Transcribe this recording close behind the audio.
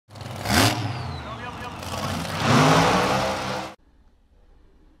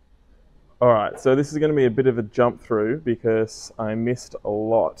Alright, so this is going to be a bit of a jump through because I missed a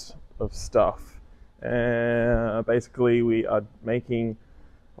lot of stuff. Basically, we are making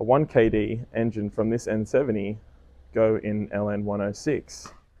a 1KD engine from this N70 go in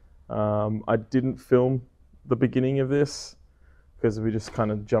LN106. I didn't film the beginning of this because we just kind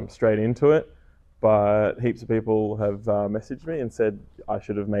of jumped straight into it, but heaps of people have messaged me and said I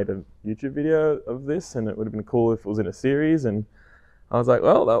should have made a YouTube video of this and it would have been cool if it was in a series, and I was like,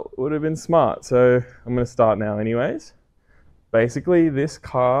 well, that would have been smart. So I'm going to start now anyways. Basically, this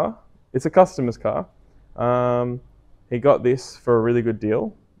car, it's a customer's car. He got this for a really good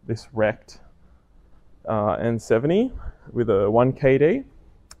deal, this wrecked N70 with a 1KD,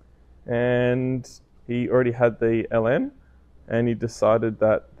 and he already had the LN, and he decided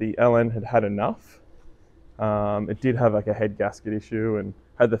that the LN had had enough. It did have like a head gasket issue and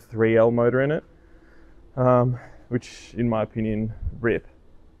had the 3L motor in it. Which in my opinion, rip.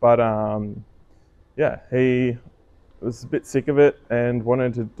 But yeah, he was a bit sick of it and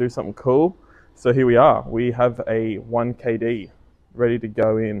wanted to do something cool. So here we are. We have a 1KD ready to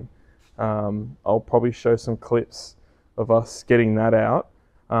go in. I'll probably show some clips of us getting that out.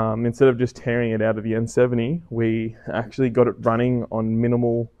 Instead of just tearing it out of the N70, we actually got it running on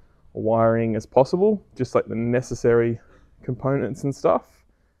minimal wiring as possible, just like the necessary components and stuff.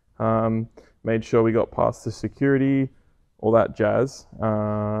 Made sure we got past the security, all that jazz,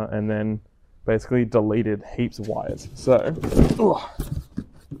 and then basically deleted heaps of wires. So,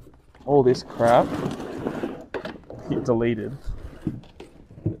 all this crap, hit deleted.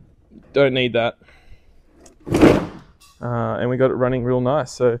 Don't need that. And we got it running real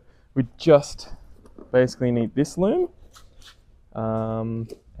nice. So we just basically need this loom,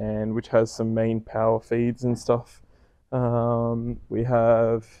 and which has some main power feeds and stuff. We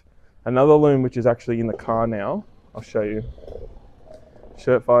have another loom which is actually in the car now. I'll show you.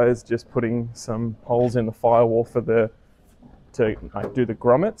 Shirtfire is just putting some holes in the firewall for to like do the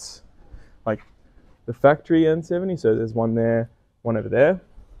grommets, like the factory N70. So there's one there, one over there.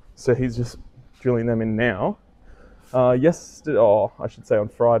 So he's just drilling them in now. Yesterday, or I should say on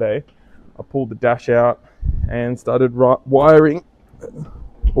Friday, I pulled the dash out and started wiring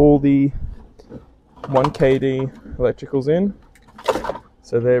all the 1KD electricals in.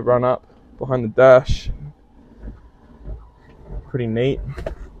 So they run up behind the dash. Pretty neat.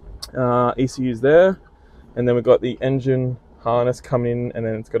 ECU's there, and then we've got the engine harness coming in, and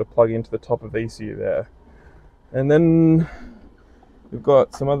then it's got to plug into the top of the ECU there. And then we've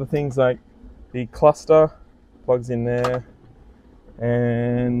got some other things like the cluster plugs in there,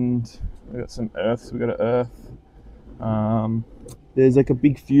 and we've got some earths. We've got an earth. There's like a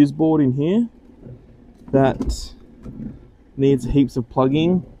big fuse board in here that needs heaps of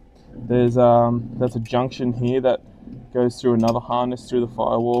plugging. There's a junction here that goes through another harness through the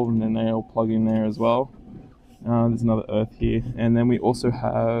firewall, and then they all plug in there as well. There's another earth here, and then we also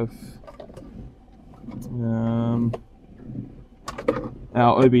have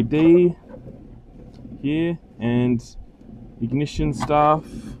our OBD here and ignition stuff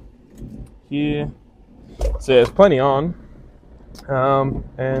here. So there's plenty on,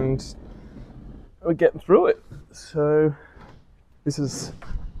 and we're getting through it. So this is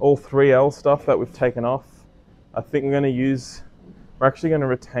all 3L stuff that we've taken off. I think we're actually going to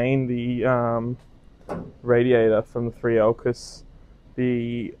retain the radiator from the 3L because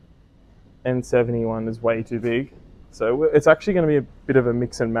the N70 one is way too big. So it's actually going to be a bit of a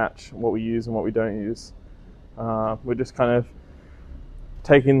mix and match what we use and what we don't use. We're just kind of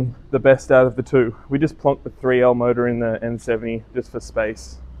taking the best out of the two. We just plonked the 3L motor in the N70 just for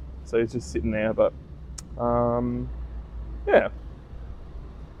space. So it's just sitting there, but yeah.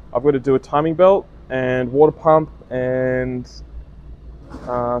 I've got to do a timing belt and water pump and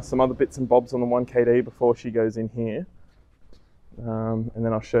some other bits and bobs on the 1KD before she goes in here. And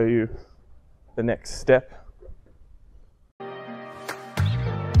then I'll show you the next step.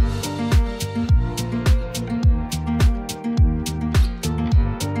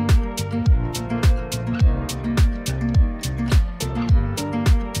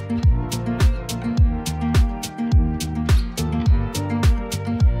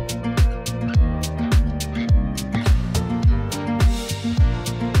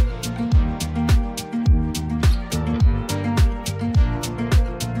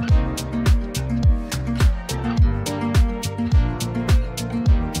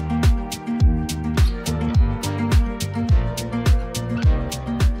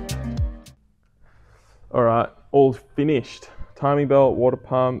 Alright, all finished. Timing belt, water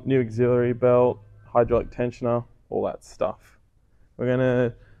pump, new auxiliary belt, hydraulic tensioner, all that stuff. We're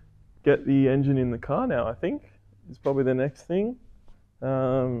gonna get the engine in the car now, I think. It's probably the next thing.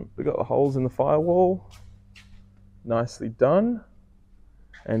 We've got the holes in the firewall, nicely done,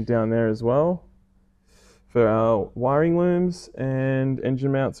 and down there as well. For our wiring looms and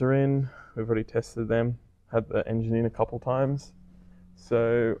engine mounts are in. We've already tested them, had the engine in a couple times.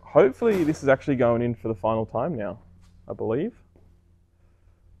 So hopefully this is actually going in for the final time now, I believe.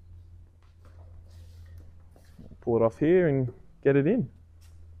 Pull it off here and get it in.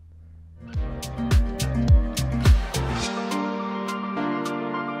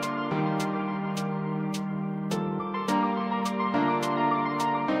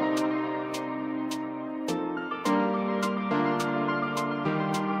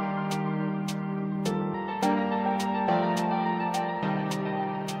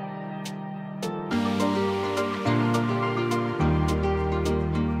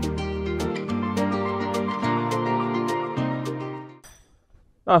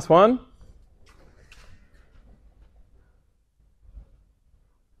 Nice one.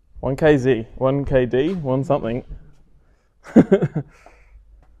 1KZ, 1KD, one something.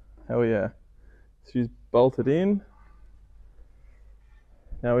 Hell yeah. She's bolted in.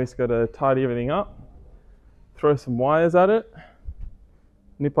 Now we just got to tidy everything up, throw some wires at it,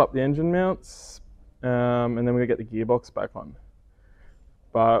 nip up the engine mounts, and then we'll get the gearbox back on.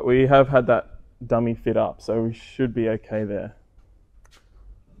 But we have had that dummy fit up, so we should be okay there.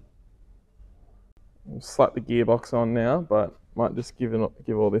 We'll slap the gearbox on now, but might just give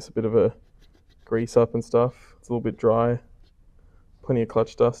all this a bit of a grease up and stuff. It's a little bit dry. Plenty of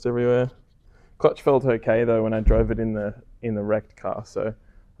clutch dust everywhere. Clutch felt okay though when I drove it in the wrecked car, so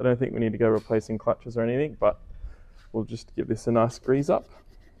I don't think we need to go replacing clutches or anything, but we'll just give this a nice grease up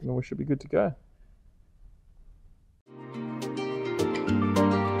and then we should be good to go.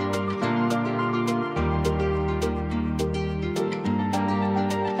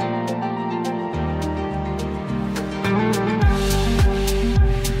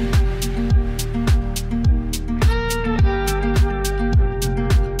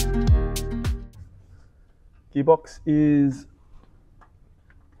 Gearbox is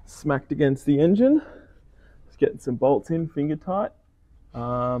smacked against the engine. Just getting some bolts in, finger tight.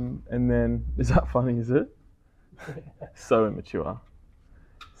 And then, is that funny, is it? So immature.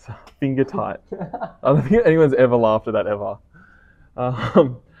 So, finger tight. I don't think anyone's ever laughed at that ever.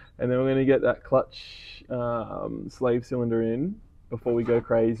 And then we're going to get that clutch slave cylinder in before we go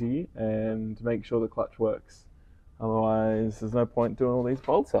crazy and make sure the clutch works. Otherwise, there's no point doing all these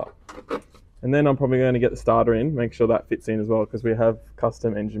bolts up. And then I'm probably going to get the starter in, make sure that fits in as well, because we have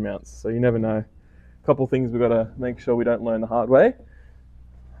custom engine mounts. So you never know. A couple of things we've got to make sure we don't learn the hard way.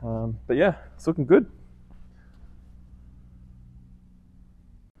 But yeah, it's looking good.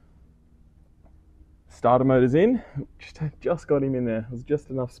 Starter motor's in. Just got him in there. There's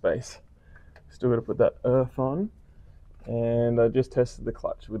just enough space. Still got to put that earth on. And I just tested the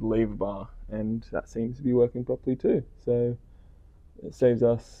clutch with the lever bar, and that seems to be working properly too. So it saves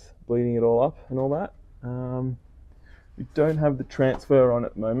us bleeding it all up and all that. We don't have the transfer on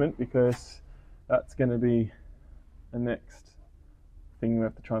at the moment because that's going to be the next thing we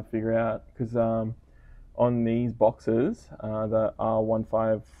have to try and figure out, because on these boxes, the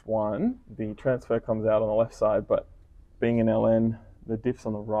R151, the transfer comes out on the left side, but being an LN, the diff's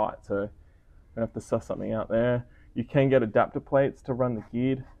on the right, so we're going to have to suss something out there. You can get adapter plates to run the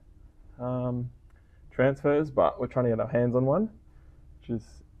geared transfers, but we're trying to get our hands on one, which is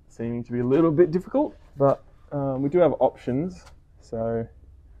seeming to be a little bit difficult, but we do have options, so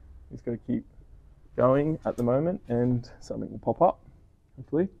we just got to keep going at the moment and something will pop up,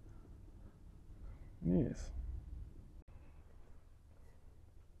 hopefully. Yes.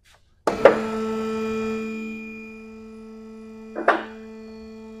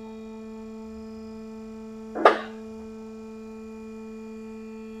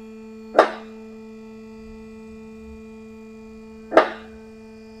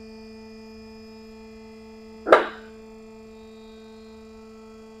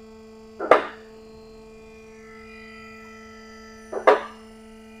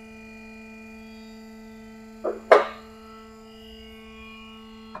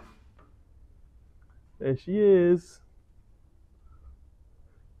 There she is.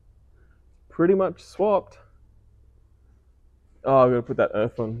 Pretty much swapped. Oh, I'm gonna put that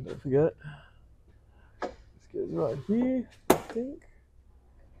earth on, don't forget. This goes right here, I think.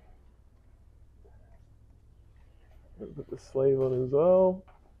 I'm gonna put the sleeve on as well.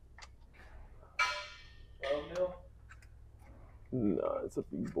 No, it's a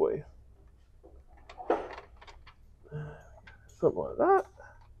big boy. Something like that.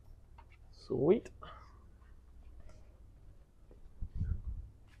 Sweet.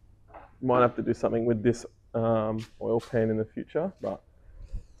 Might have to do something with this oil pan in the future, but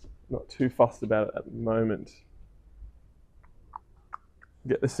not too fussed about it at the moment.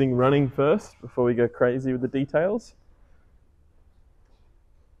 Get this thing running first before we go crazy with the details.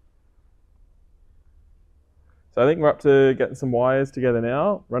 So I think we're up to getting some wires together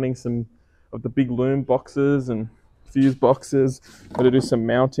now, running some of the big loom boxes and fuse boxes. Got to do some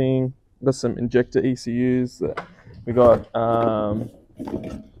mounting. Got some injector ECUs that we got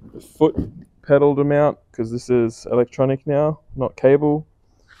foot pedal to mount because this is electronic now, not cable.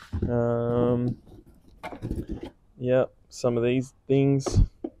 Yeah, some of these things.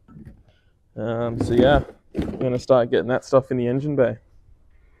 So yeah, we're gonna start getting that stuff in the engine bay.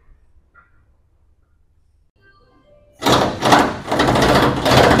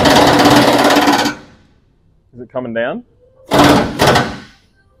 Is it coming down?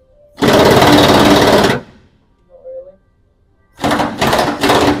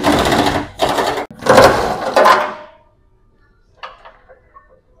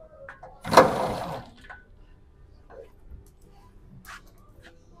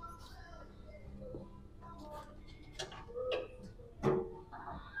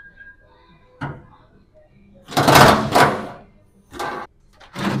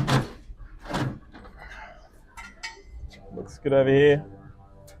 Looks good over here.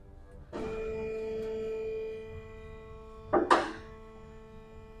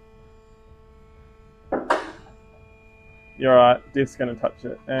 You're alright, Diff's gonna touch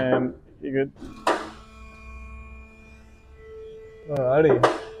it, and you're good.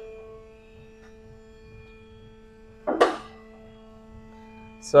 Alrighty.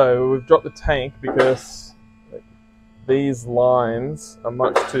 So we've dropped the tank because these lines are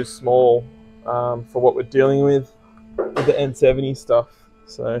much too small for what we're dealing with the N70 stuff.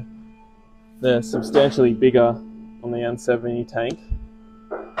 So they're substantially bigger on the N70 tank.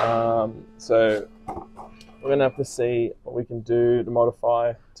 So we're going to have to see what we can do to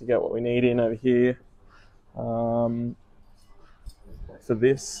modify to get what we need in over here. For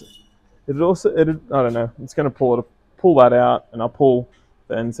this, I don't know, it's going to pull that out, and I'll pull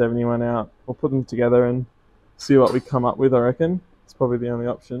the N70 one out. We'll put them together and see what we come up with, I reckon. It's probably the only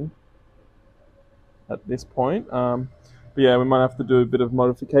option at this point. But yeah, we might have to do a bit of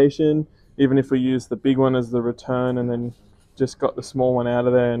modification, even if we use the big one as the return and then just got the small one out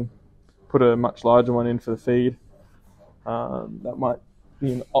of there and put a much larger one in for the feed. That might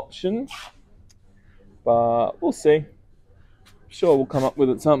be an option, but we'll see. Sure, we'll come up with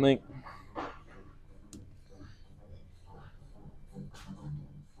it something.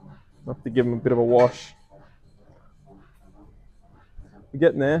 I'll have to give them a bit of a wash. We're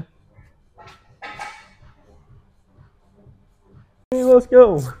getting there. Hey, let's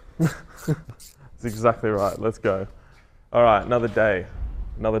go. That's exactly right. Let's go. All right, another day,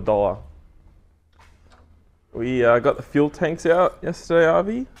 another dollar. We got the fuel tanks out yesterday,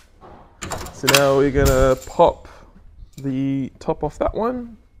 Avi. So now we're gonna pop the top off that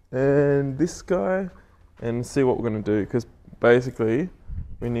one and this guy and see what we're gonna do, because basically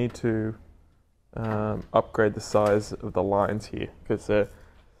we need to upgrade the size of the lines here because they're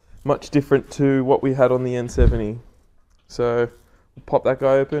much different to what we had on the N70. So we'll pop that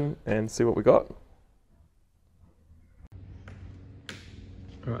guy open and see what we got.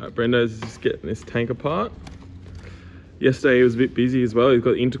 All right, Brendo's just getting this tank apart. Yesterday he was a bit busy as well. He's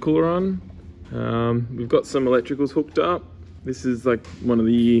got the intercooler on. We've got some electricals hooked up. This is like one of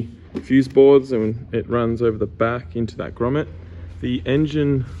the fuse boards, and it runs over the back into that grommet. The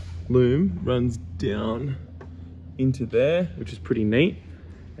engine loom runs down into there, which is pretty neat.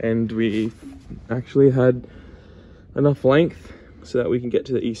 And we actually had enough length so that we can get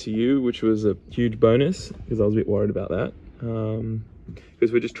to the ECU, which was a huge bonus because I was a bit worried about that.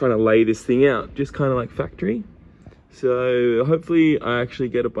 Because we're just trying to lay this thing out, just kind of like factory. So hopefully I actually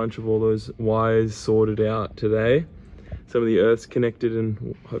get a bunch of all those wires sorted out today. Some of the earth's connected,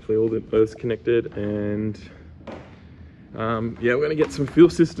 and hopefully all the earth's connected. And yeah, we're gonna get some fuel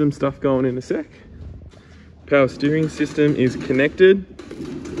system stuff going in a sec. Power steering system is connected.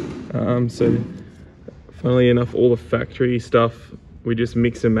 So funnily enough, all the factory stuff, we just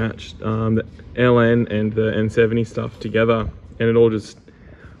mix and match the LN and the N70 stuff together, and it all just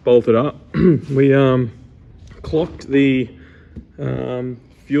bolted up. We clocked the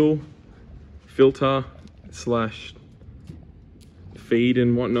fuel filter slash feed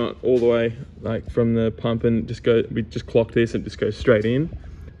and whatnot all the way, like from the pump, and we just clocked this and it just goes straight in.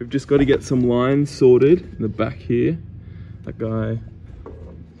 We've just got to get some lines sorted in the back here, that guy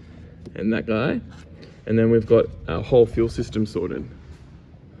and that guy, and then we've got our whole fuel system sorted.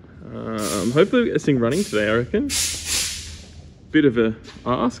 Hopefully we get this thing running today, I reckon. Bit of a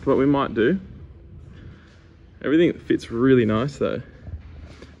ask, but we might do. Everything fits really nice though.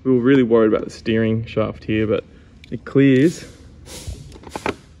 We were really worried about the steering shaft here, but it clears.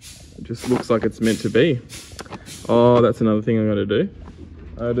 It just looks like it's meant to be. Oh, that's another thing I'm gonna do.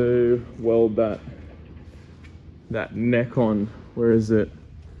 I do weld that neck on. Where is it?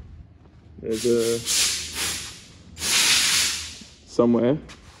 There's a somewhere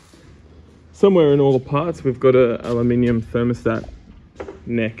in all the parts we've got a aluminium thermostat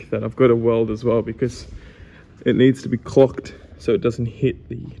neck that I've got to weld as well, because it needs to be clocked so it doesn't hit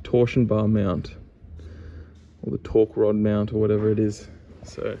the torsion bar mount or the torque rod mount or whatever it is.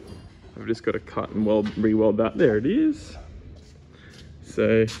 So I've just got to cut and re-weld that. There it is.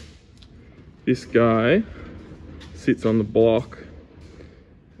 So this guy sits on the block,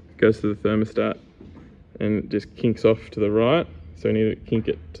 goes to the thermostat, and it just kinks off to the right. So I need to kink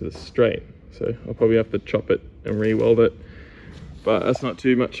it to the straight. So I'll probably have to chop it and re-weld it, but that's not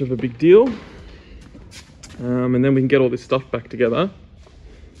too much of a big deal. And then we can get all this stuff back together.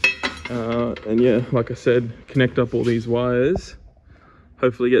 And yeah, like I said, connect up all these wires.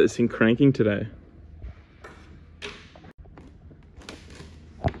 Hopefully get this thing cranking today.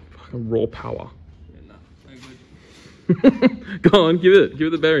 Fucking raw power. Yeah, no good. Go on, give it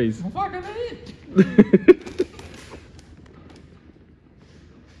the berries. Well, fuck, I did.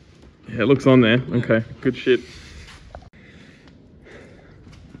 Yeah, it looks on there. Okay, good shit.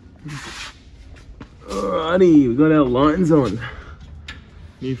 Alrighty, we got our lines on.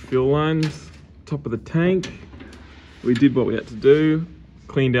 New fuel lines, top of the tank. We did what we had to do,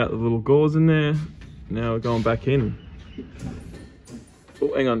 cleaned out the little gauze in there. Now we're going back in.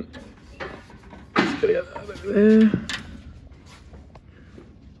 Oh, hang on. Let's get out over there.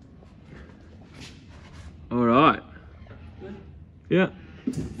 Alright. Yeah.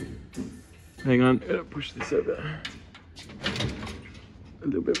 Hang on, gotta push this over a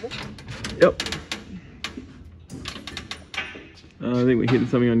little bit more. Yep. I think we're hitting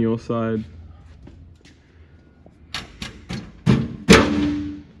something on your side.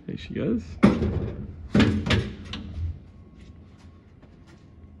 There she goes.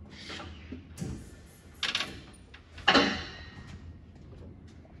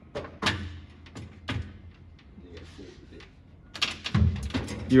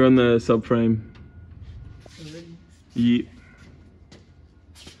 You're on the subframe. Yep.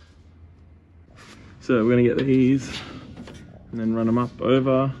 So we're gonna get these and then run them up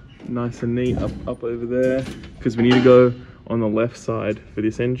over, nice and neat, up over there, because we need to go on the left side for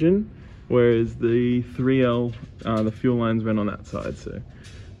this engine, whereas the 3L, the fuel lines went on that side. So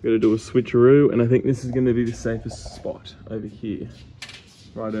we're gonna do a switcheroo, and I think this is gonna be the safest spot over here,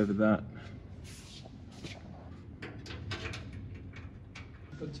 right over that.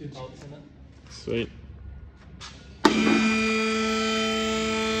 Got 2 bolts in it. Sweet.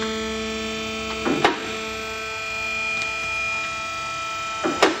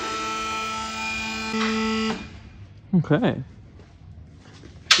 Okay.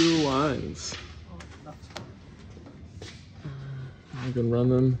 Fuel lines. I can run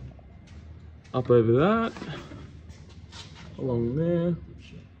them up over that, along there,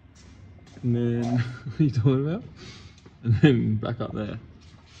 and then what are you talking about? And then back up there.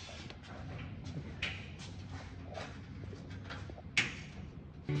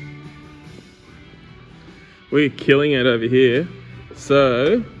 We're killing it over here.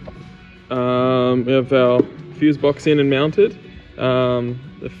 So we have our fuse box in and mounted.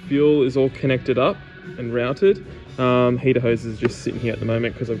 The fuel is all connected up and routed. Heater hose is just sitting here at the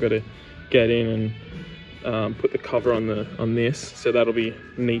moment because I've got to get in and put the cover on this, so that'll be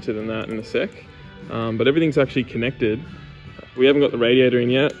neater than that in a sec. But everything's actually connected. We haven't got the radiator in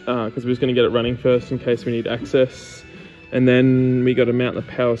yet because we're just going to get it running first in case we need access. And then we got to mount the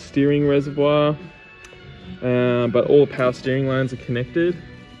power steering reservoir. But all the power steering lines are connected.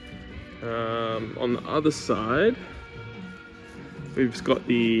 On the other side, we've got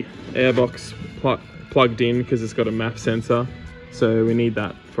the airbox plugged in because it's got a MAF sensor, so we need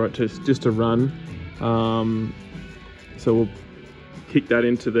that for it just to run. So we'll kick that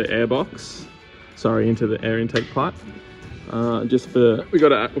into the airbox, into the air intake pipe. We're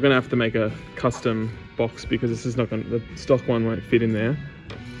gonna have to make a custom box because this is not the stock one won't fit in there.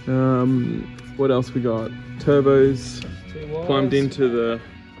 What else we got? Turbos plumbed into the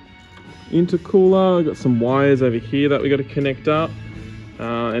intercooler. I've got some wires over here that we got to connect up,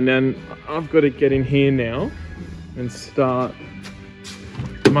 and then I've got to get in here now and start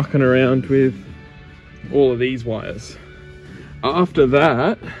mucking around with all of these wires. After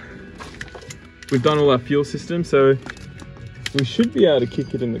that, we've done all our fuel system, so we should be able to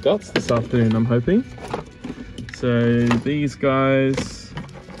kick it in the guts this afternoon, I'm hoping. So these guys,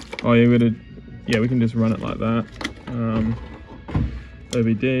 oh yeah, we can just run it like that.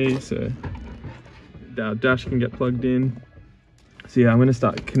 OBD, so our dash can get plugged in. So yeah, I'm going to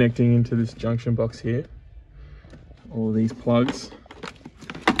start connecting into this junction box here. All these plugs.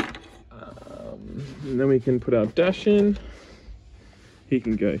 And then we can put our dash in. He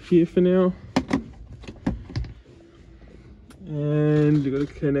can go here for now. And we've got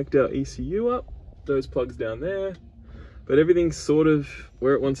to connect our ECU up. Those plugs down there. But everything's sort of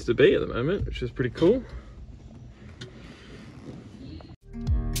where it wants to be at the moment, which is pretty cool.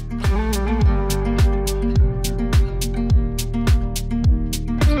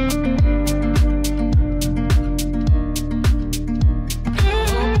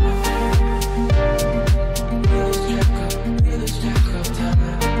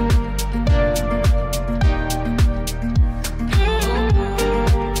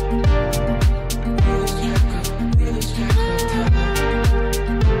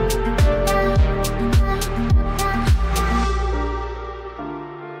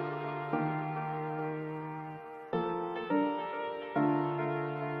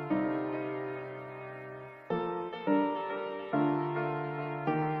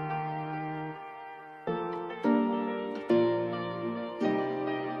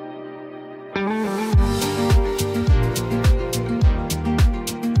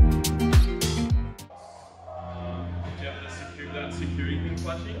 Security thing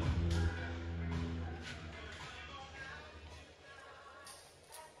flashing.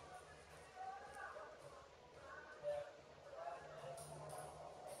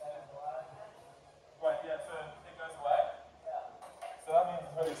 Wait, yeah, so it goes away? Yeah. So that means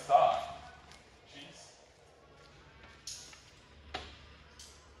it's ready to start. Jeez.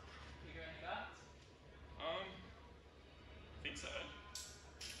 You going fast? I think so.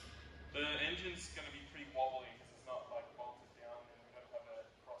 The engine's going to be pretty wobbly because it's not like bolted down and we don't have a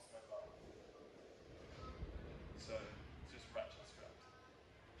crossover. So it's just ratchet strapped.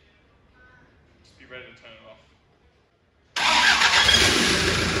 Just be ready to turn it off.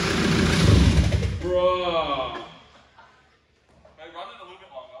 Bruh! Hey, run it a little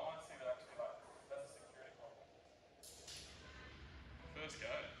bit longer. I want to see that actually like that's a security problem. First go.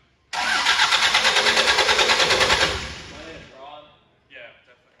 Yeah,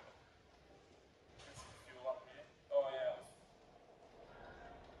 definitely. Get some fuel up here. Oh yeah.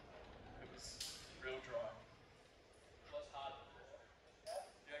 It was real dry. What's hard?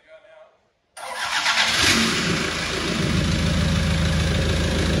 Yeah, go now.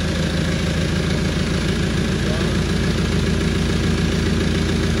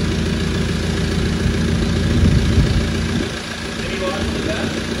 Any lights with that?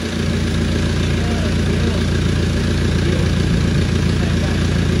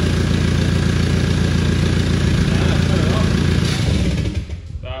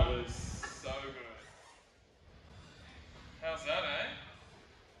 That was so good. How's that, eh?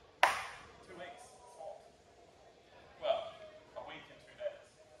 2 weeks. Well, a week and 2 days.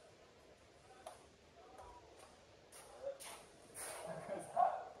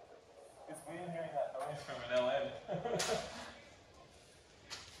 It's weird hearing that noise from an LN.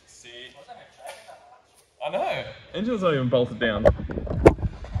 See? I know. Engine's not even bolted down.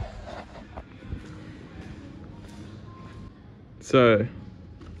 So,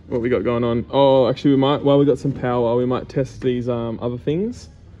 what we got going on? Oh, actually, we might. While we got some power, we might test these other things,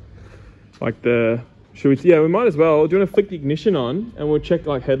 like the. Should we? Yeah, we might as well. Do you want to flick the ignition on, and we'll check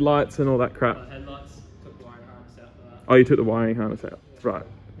like headlights and all that crap. Headlights, took the wiring harness out for that. Oh, you took the wiring harness out, right?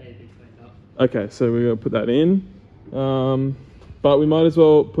 Need to be cleaned up. Okay, so we're gonna put that in, but we might as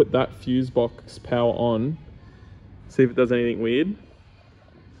well put that fuse box power on. See if it does anything weird.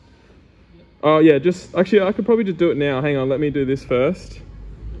 Oh yeah, just actually I could probably just do it now. Hang on, let me do this first.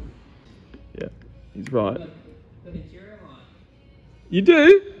 Yeah, he's right. The interior line. You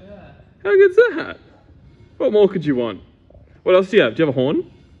do? Yeah. How good's that? What more could you want? What else do you have? Do you have a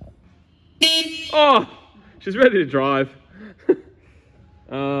horn? Oh, she's ready to drive.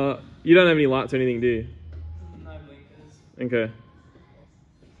 You don't have any lights or anything, do you? No blinkers. Okay.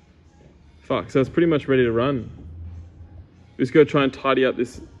 Fuck, so it's pretty much ready to run. We just gotta try and tidy up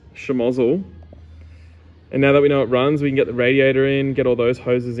this schmozzle. And now that we know it runs, we can get the radiator in, get all those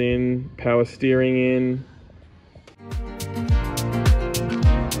hoses in, power steering in.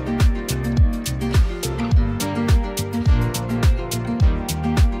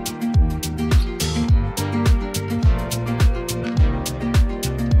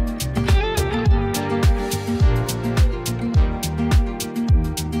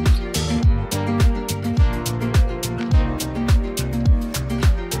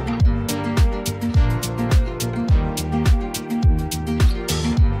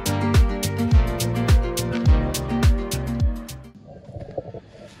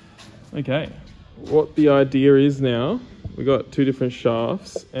 Okay, what the idea is now, we got two different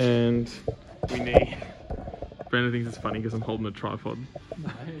shafts and we need... Brandon thinks it's funny because I'm holding a tripod.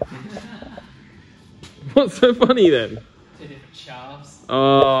 No. What's so funny then? Two different shafts.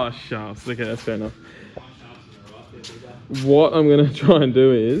 Oh, shafts. Okay, that's fair enough. One shaft's on the right, the other bigger. What I'm going to try and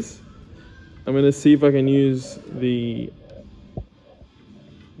do is, I'm going to see if I can use the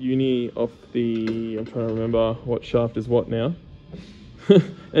uni off the... I'm trying to remember what shaft is what now.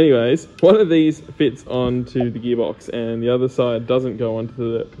 Anyways, one of these fits onto the gearbox and the other side doesn't go onto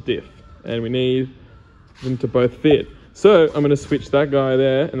the diff. And we need them to both fit. So I'm going to switch that guy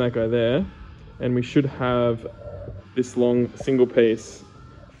there and that guy there. And we should have this long single piece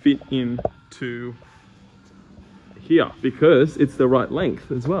fit into here because it's the right length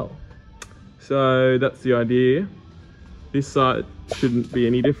as well. So that's the idea. This side shouldn't be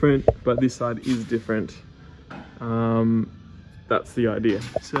any different, but this side is different. That's the idea.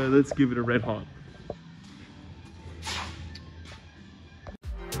 So let's give it a red hot.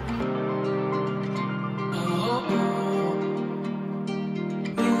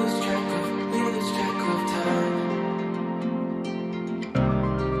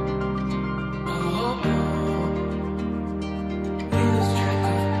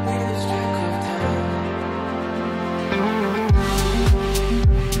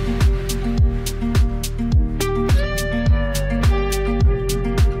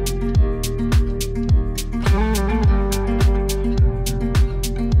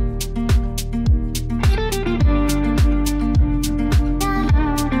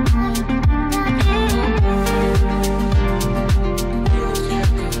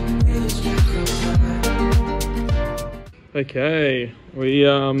 Okay, we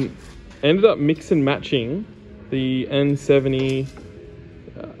ended up mix and matching the N70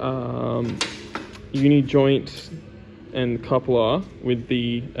 uni joint and coupler with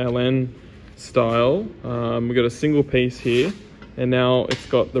the LN style. We got a single piece here, and now it's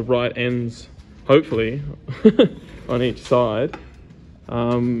got the right ends, hopefully, on each side.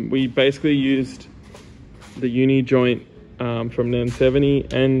 We basically used the uni joint from the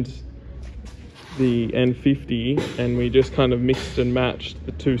N70 and the N50, and we just kind of mixed and matched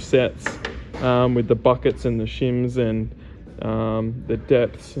the two sets with the buckets and the shims and the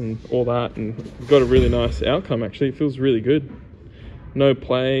depths and all that, and we've got a really nice outcome. Actually, it feels really good. No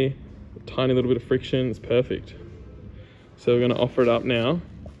play, a tiny little bit of friction, it's perfect. So we're going to offer it up now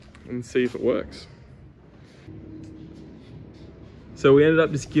and see if it works. So we ended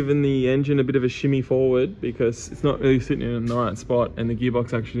up just giving the engine a bit of a shimmy forward because it's not really sitting in the right spot, and the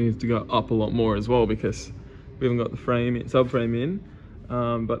gearbox actually needs to go up a lot more as well because we haven't got the subframe in,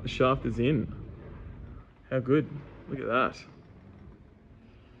 but the shaft is in. How good, look at that.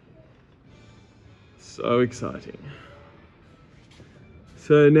 So exciting.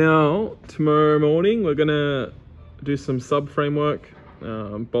 So now, tomorrow morning, we're gonna do some subframe work,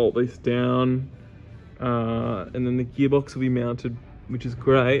 bolt this down, and then the gearbox will be mounted, which is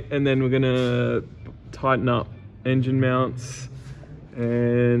great. And then we're gonna tighten up engine mounts,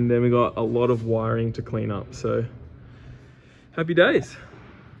 and then we got a lot of wiring to clean up. So happy days.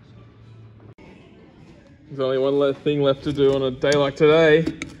 There's only one thing left to do on a day like today.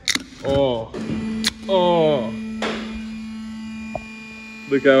 Oh,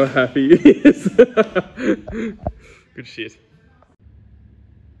 look how happy he is. Good shit.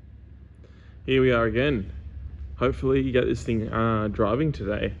 Here we are again. Hopefully you get this thing driving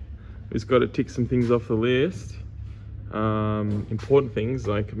today. We've just got to tick some things off the list. Important things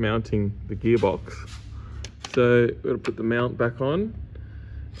like mounting the gearbox. So we've got to put the mount back on,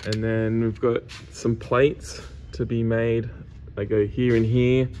 and then we've got some plates to be made. They go here and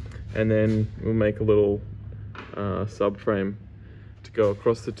here, and then we'll make a little subframe to go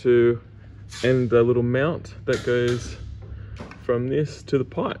across the two, and a little mount that goes from this to the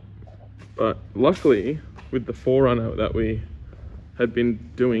pipe. But luckily, with the 4Runner that we had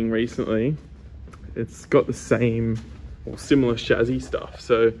been doing recently, it's got the same or similar chassis stuff.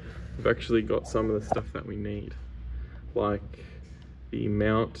 So we've actually got some of the stuff that we need, like the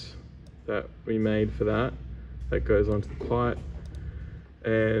mount that we made for that goes onto the pipe,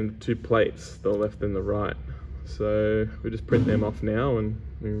 and two plates, the left and the right. So we just print them off now and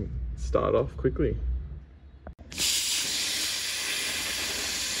we start off quickly.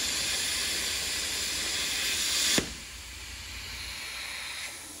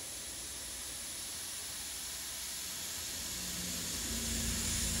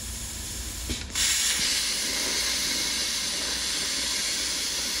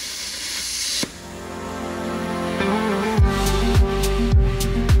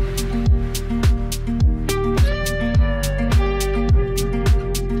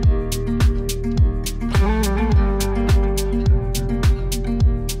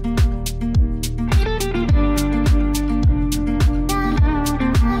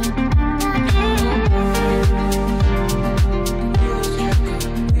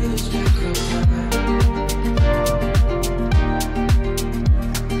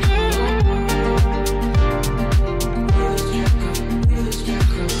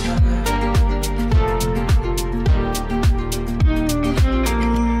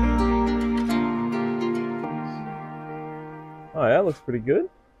 looks pretty good.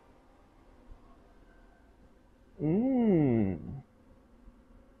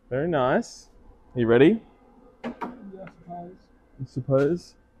 Very nice. You ready? Yeah, I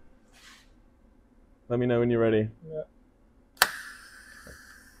suppose. Let me know when you're ready. Yeah.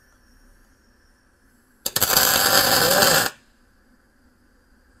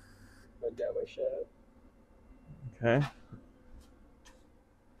 Okay.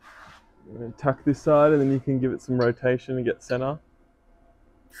 I'm going to tuck this side and then you can give it some rotation and get center.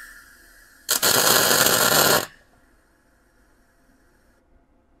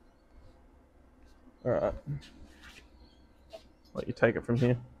 Alright. Let you take it from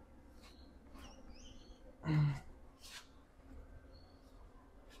here.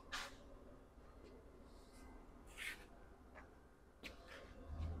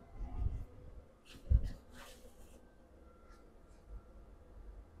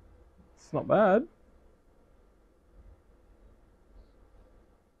 It's not bad.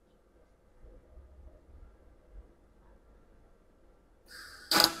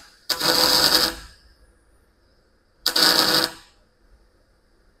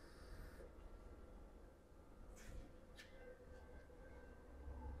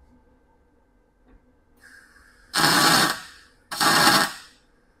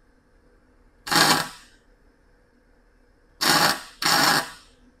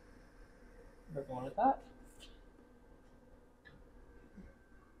 We're going with that.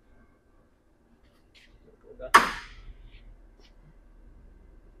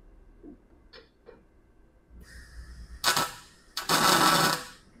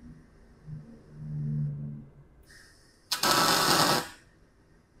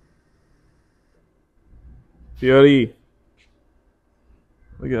 Beauty.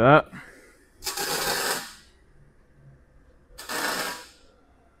 Look at that.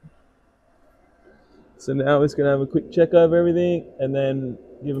 So now we're just going to have a quick check over everything and then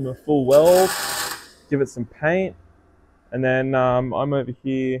give them a full weld, give it some paint, and then I'm over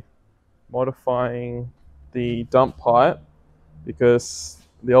here modifying the dump pipe because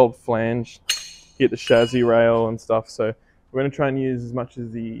the old flange hit the chassis rail and stuff. So we're going to try and use as much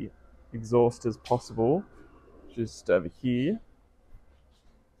of the exhaust as possible, just over here.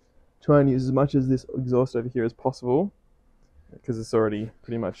 Try and use as much of this exhaust over here as possible because it's already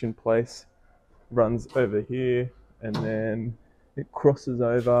pretty much in place. Runs over here and then it crosses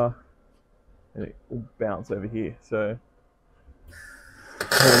over and it will bounce over here. So I'm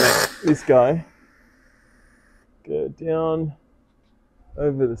gonna make this guy go down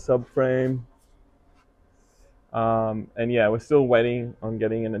over the subframe. And yeah, we're still waiting on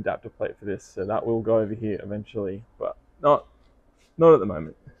getting an adapter plate for this, so that will go over here eventually, but not at the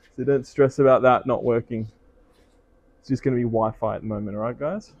moment. So don't stress about that not working. It's just going to be Wi-Fi at the moment, alright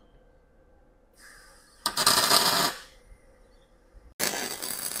guys?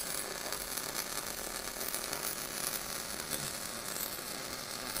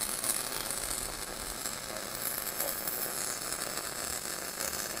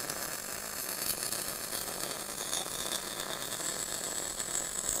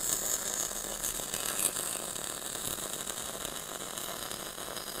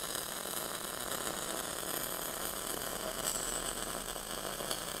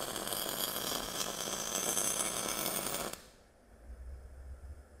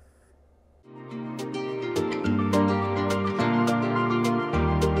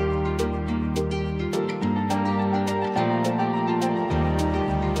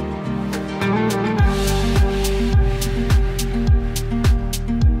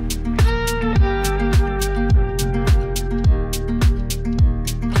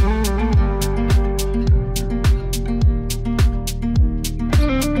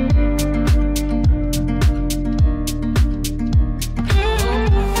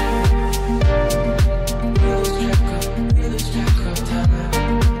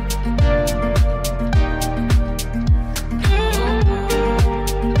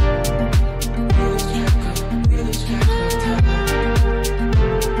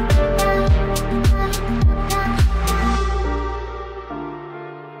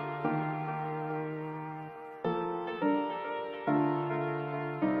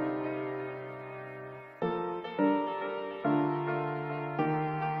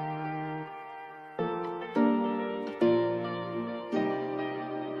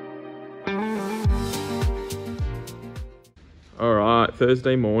 Alright,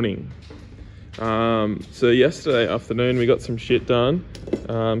 Thursday morning. So yesterday afternoon we got some shit done.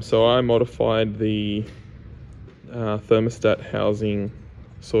 So I modified the thermostat housing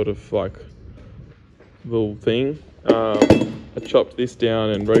sort of like little thing. I chopped this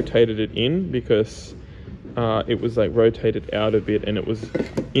down and rotated it in because it was like rotated out a bit and it was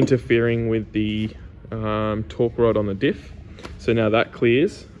interfering with the torque rod on the diff. So now that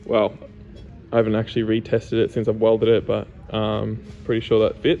clears. Well, I haven't actually retested it since I've welded it, but pretty sure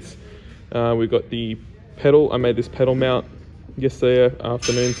that fits. We've got the pedal. I made this pedal mount yesterday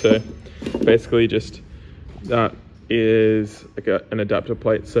afternoon, so basically just that is like an adapter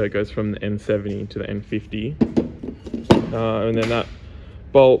plate, so it goes from the N70 to the N50, and then that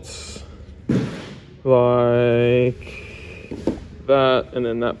bolts like that, and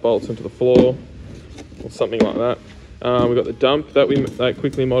then that bolts into the floor or something like that. We've got the dump that we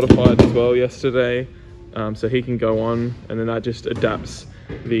quickly modified as well yesterday, so he can go on, and then that just adapts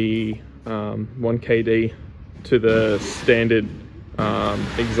the 1KD to the standard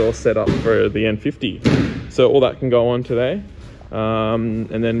exhaust setup for the N50. So all that can go on today. And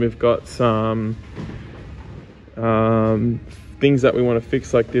then we've got some things that we want to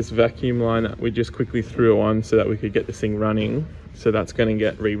fix, like this vacuum line that we just quickly threw on so that we could get this thing running. So that's going to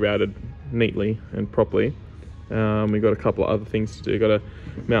get rerouted neatly and properly. We've got a couple of other things to do. Got to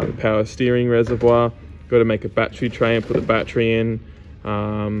mount the power steering reservoir, got to make a battery tray and put the battery in,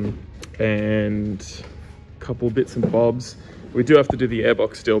 and a couple of bits and bobs. We do have to do the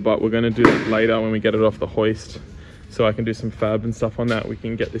airbox still, but we're going to do that later when we get it off the hoist. So I can do some fab and stuff on that. We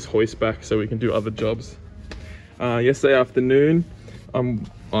can get this hoist back so we can do other jobs. Yesterday afternoon,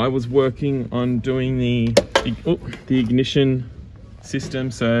 I was working on doing the ignition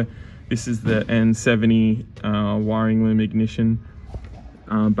system. So this is the N70 wiring loom ignition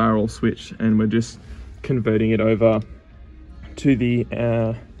barrel switch, and we're just converting it over to the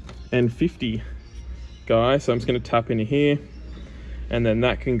N50 guy. So I'm just going to tap into here, and then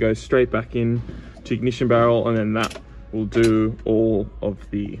that can go straight back in to ignition barrel, and then that will do all of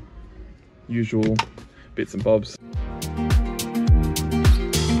the usual bits and bobs.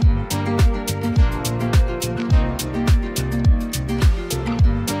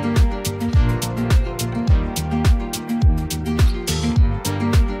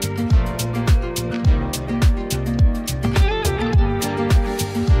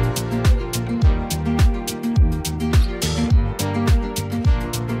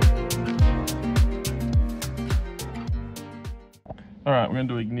 Alright, we're going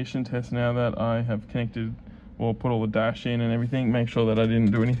to do an ignition test now that I have connected or put all the dash in and everything. Make sure that I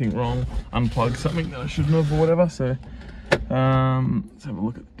didn't do anything wrong, unplug something that I shouldn't have or whatever. So let's have a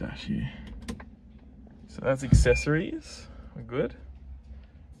look at the dash here. So that's accessories, we're good.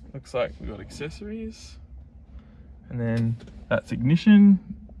 Looks like we've got accessories. And then that's ignition,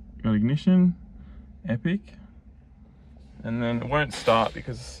 got ignition, epic. And then it won't start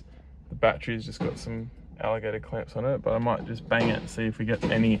because the battery's just got some alligator clamps on it, but I might just bang it and see if we get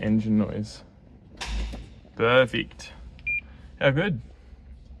any engine noise. Perfect. How good?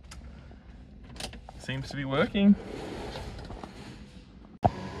 Seems to be working.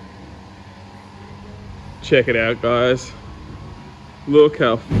 Check it out, guys. Look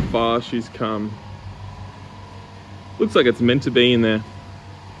how far she's come. Looks like it's meant to be in there.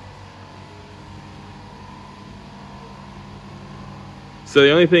 So the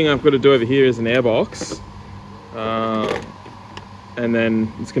only thing I've got to do over here is an airbox. And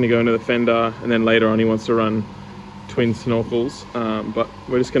then it's going to go into the fender, and then later on he wants to run twin snorkels, but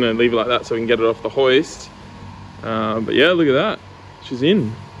we're just going to leave it like that so we can get it off the hoist. But yeah, look at that, she's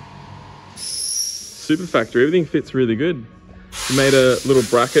in. Super factory, everything fits really good. We made a little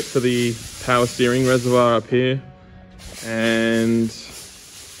bracket for the power steering reservoir up here, and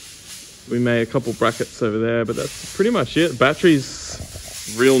we made a couple brackets over there, but that's pretty much it.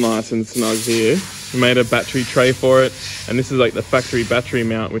 Battery's real nice and snug here. We made a battery tray for it, and this is like the factory battery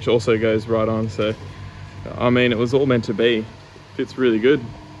mount, which also goes right on. So I mean, it was all meant to be. Fits really good.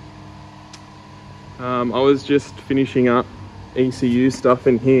 I was just finishing up ECU stuff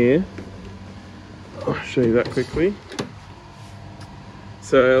in here. I'll show you that quickly.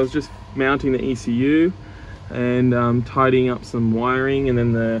 So I was just mounting the ECU and tidying up some wiring, and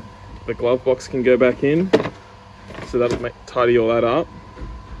then the glove box can go back in. So that'll tidy all that up.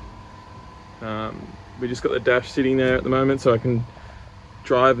 We just got the dash sitting there at the moment so I can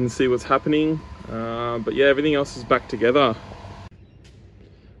drive and see what's happening. But yeah, everything else is back together.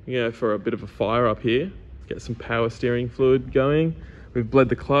 Yeah, for a bit of a fire up here. Get some power steering fluid going. We've bled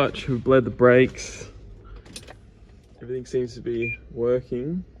the clutch, we've bled the brakes. Everything seems to be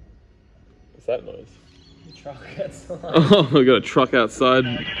working. What's that noise? The truck outside. Oh, we got a truck outside.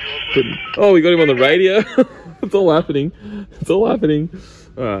 Oh, we got him on the radio. It's all happening. It's all happening.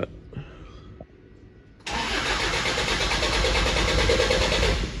 All right.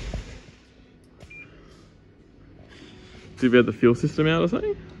 Did we have the fuel system out or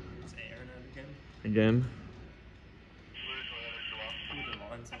something? It's airing it again. Again?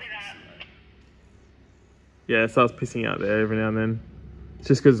 Yeah, it starts pissing out there every now and then. It's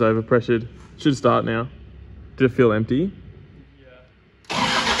just because it's overpressured. Should start now. Did it feel empty? Yeah.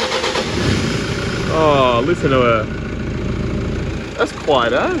 Oh, listen to her. That's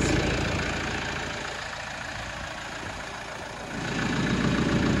quiet as.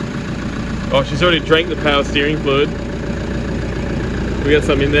 Oh, she's already drank the power steering fluid. We got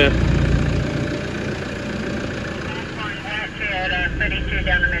some in there.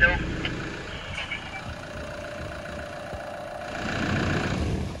 Down the middle.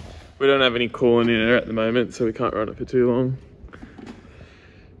 We don't have any coolant in her at the moment, so we can't run it for too long.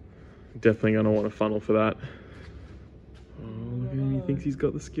 Definitely going to want a funnel for that. Oh, look at him. He thinks he's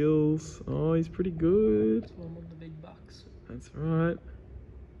got the skills. Oh, he's pretty good. That's one of the big bucks. That's right.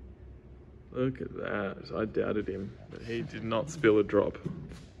 Look at that. I doubted him, but he did not spill a drop.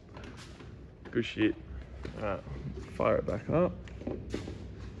 Good shit. Alright, fire it back up.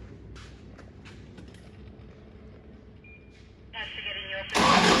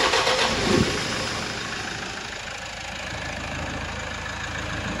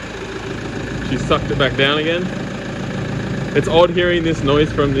 She sucked it back down again. It's odd hearing this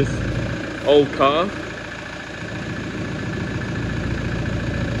noise from this old car.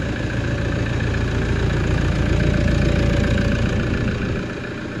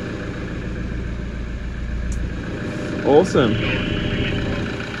 Awesome.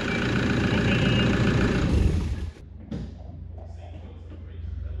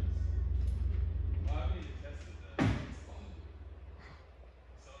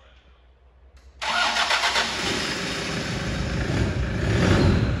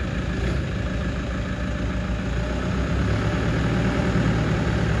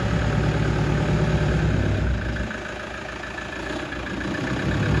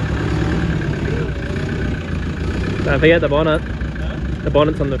 Don't forget the bonnet. Huh? The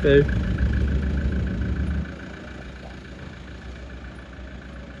bonnet's on the foo.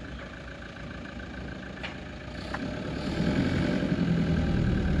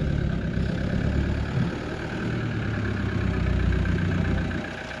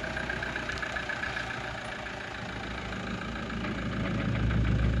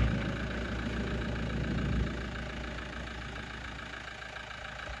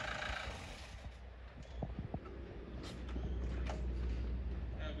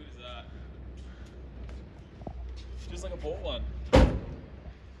 Just like I bought one.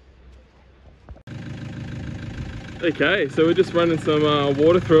 Okay, so we're just running some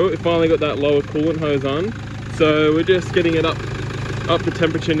water through it. We finally got that lower coolant hose on. So we're just getting it up to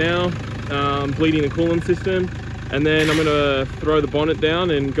temperature now, bleeding the coolant system. And then I'm gonna throw the bonnet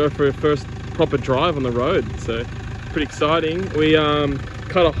down and go for a first proper drive on the road. So pretty exciting. We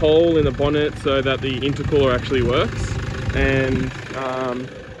cut a hole in the bonnet so that the intercooler actually works. And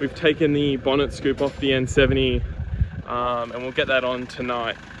we've taken the bonnet scoop off the N70 and we'll get that on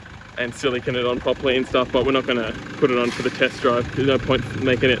tonight and silicone it on properly and stuff, but we're not going to put it on for the test drive. There's no point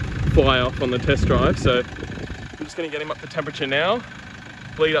making it fly off on the test drive. So I'm just going to get him up to temperature now,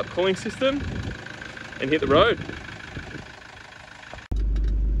 bleed up cooling system and hit the road.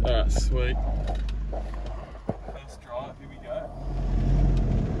 Alright, sweet. First drive, here we go.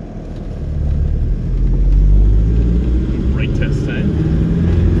 Brake test, eh?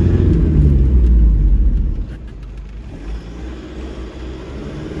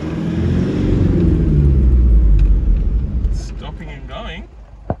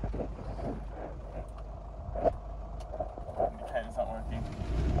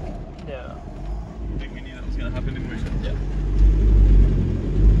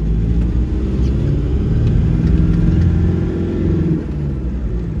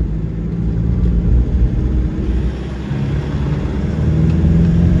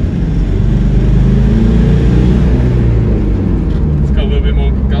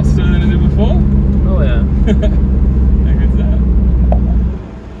 Oh yeah.